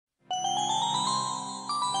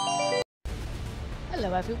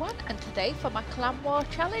Hello everyone, and today for my Clan War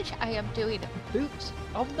challenge I am doing boots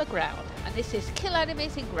on the ground, and this is kill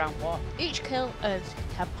enemies in ground war. Each kill earns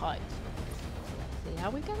 10 points. See how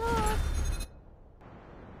we get on.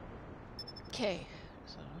 Okay,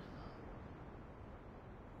 so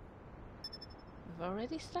we've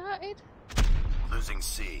already started. Losing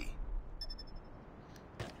C.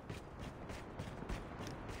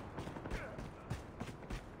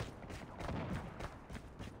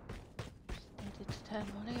 Turn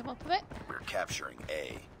volume up a bit. We're capturing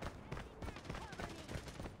A.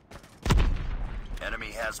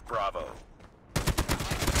 Enemy has Bravo.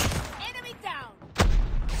 Enemy down!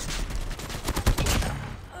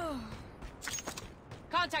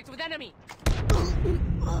 Contact with enemy!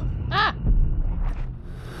 Ah!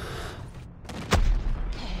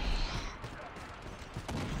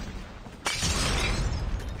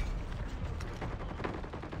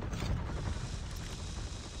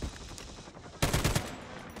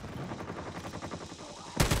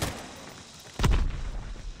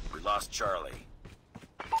 Lost Charlie.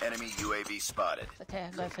 Enemy UAV spotted. Okay,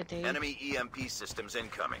 I'm going for D. Enemy EMP systems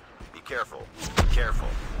incoming. Be careful. Be careful.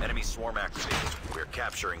 Enemy swarm activated. We're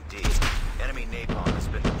capturing D. Enemy napalm has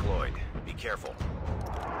been deployed. Be careful.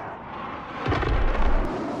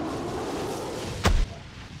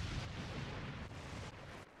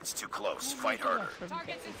 It's too close. Fight harder.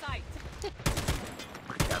 Targets in sight.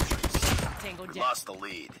 We're capturing C. Tango We jet. lost the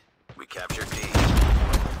lead. We captured D.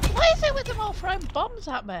 Why is it with them all throwing bombs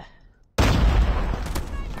at me?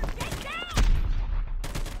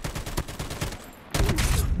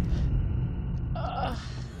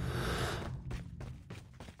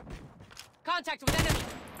 Contact with enemy.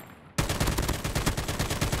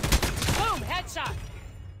 Boom! Headshot.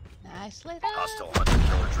 Nicely done. Hostile hunter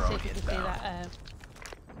killer See drone if you can see inbound. that.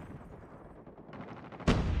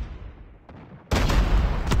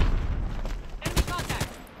 Enemy contact.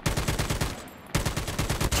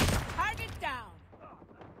 Target down.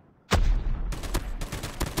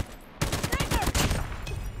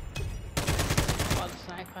 One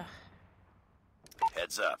sniper.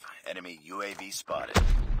 Heads up. Enemy UAV spotted.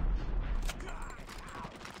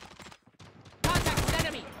 Contact with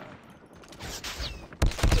enemy.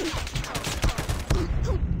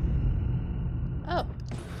 Oh.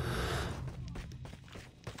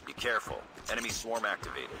 Be careful. Enemy swarm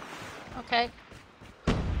activated. Okay.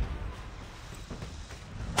 Napalm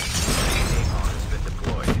has been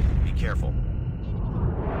deployed. Be careful.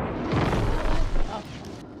 Oh.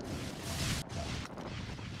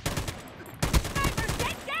 Sniper,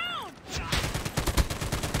 get down!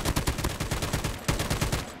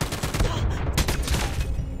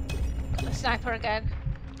 Got the sniper again.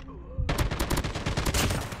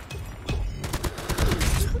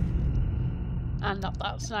 And not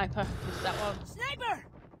that sniper, just that one. Sniper!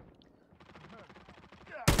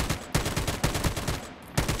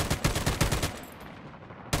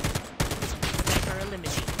 Sniper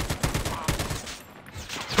eliminated.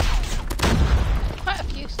 Quite a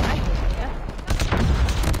few snipers here.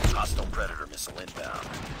 Hostile Predator missile inbound.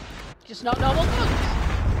 Just not normal guns.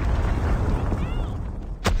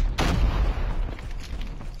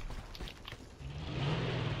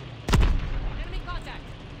 Enemy contact.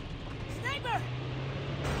 Sniper!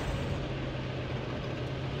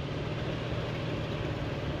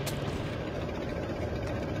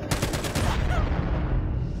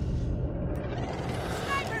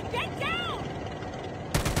 Sniper, get down!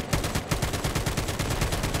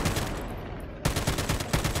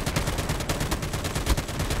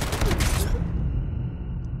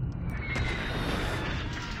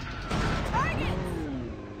 Target!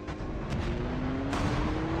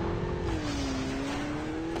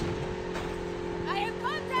 I have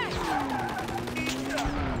contact!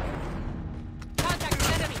 Contact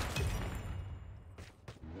with enemy!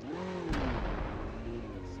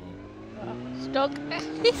 Stuck.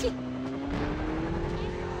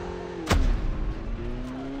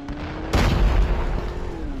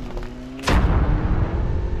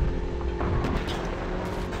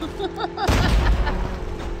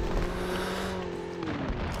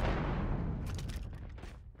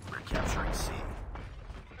 We're capturing C.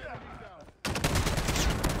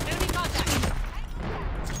 Enemy contact!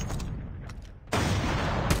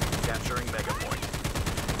 Capturing Mega Point.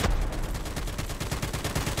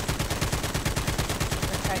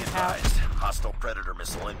 Be advised. Hostile Predator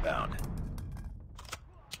missile inbound.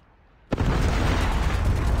 Be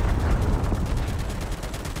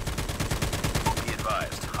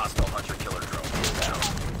advised. Hostile hunter killer drone inbound.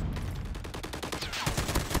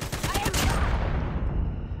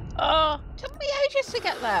 Oh, took me ages to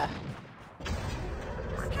get there.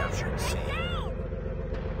 We're capturing C.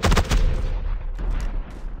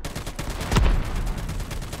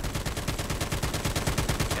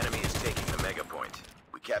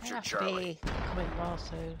 Losing Charlie. Coming more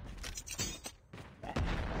soon. Right.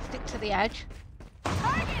 Stick to the edge.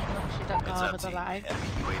 Target! She don't go It's over up the to line. enemy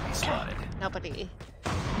UAV spotted.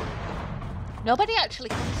 Nobody actually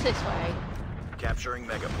comes this way. Capturing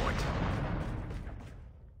Mega Point.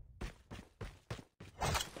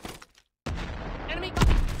 Enemy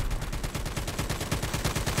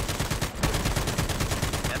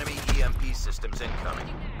Enemy EMP systems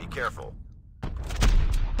incoming. Be careful.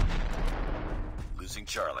 Losing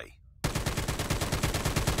Charlie.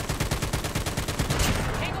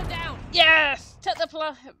 Tango down! Yes! Took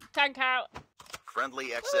the tank out. Friendly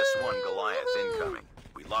XS-1 Goliath incoming.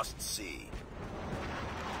 We lost C.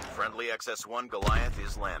 Friendly XS-1 Goliath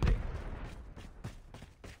is landing.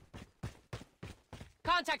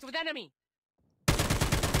 Contact with enemy!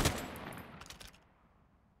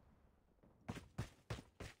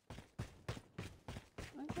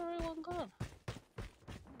 Where's everyone gone?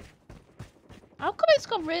 How come it's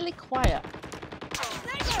gone really quiet?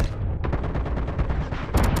 Sniper!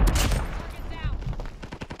 Target down!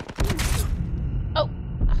 Oh!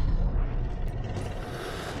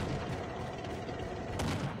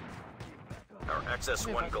 Our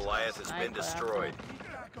XS-1 Goliath has been destroyed.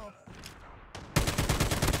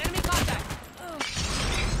 Enemy contact!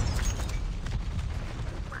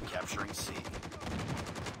 We're capturing C.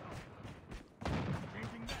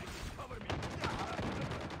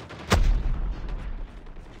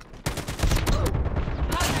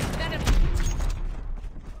 Contact with enemy!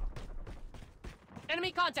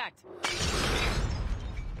 Enemy contact!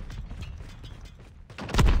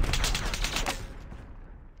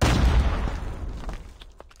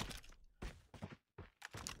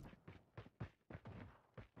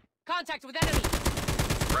 Contact with enemy!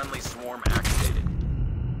 Friendly swarm activated.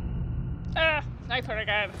 Ah! Sniper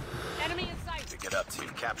again. Enemy in sight! To get up to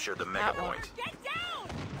capture the Mega That one. Point. Get down!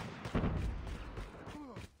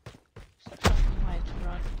 Such a fucking way to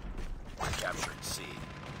run. We're capturing C.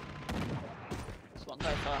 This one go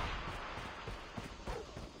far.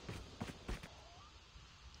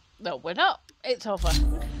 No, we're not. It's over.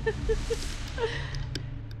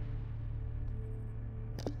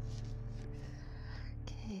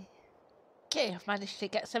 Okay, I've managed to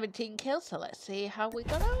get 17 kills, so let's see how we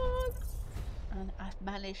got on. And I've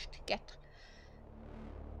managed to get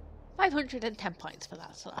 510 points for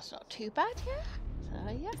that, so that's not too bad, yeah?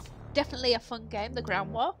 So, yeah, definitely a fun game, the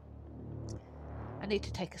ground war. I need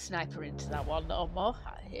to take a sniper into that one or more.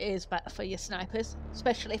 It is better for your snipers,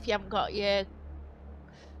 especially if you haven't got your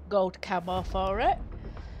gold camo for it.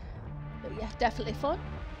 But yeah, definitely fun.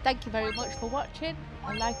 Thank you very much for watching.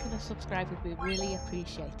 A like and a subscribe would be really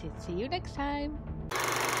appreciated. See you next time.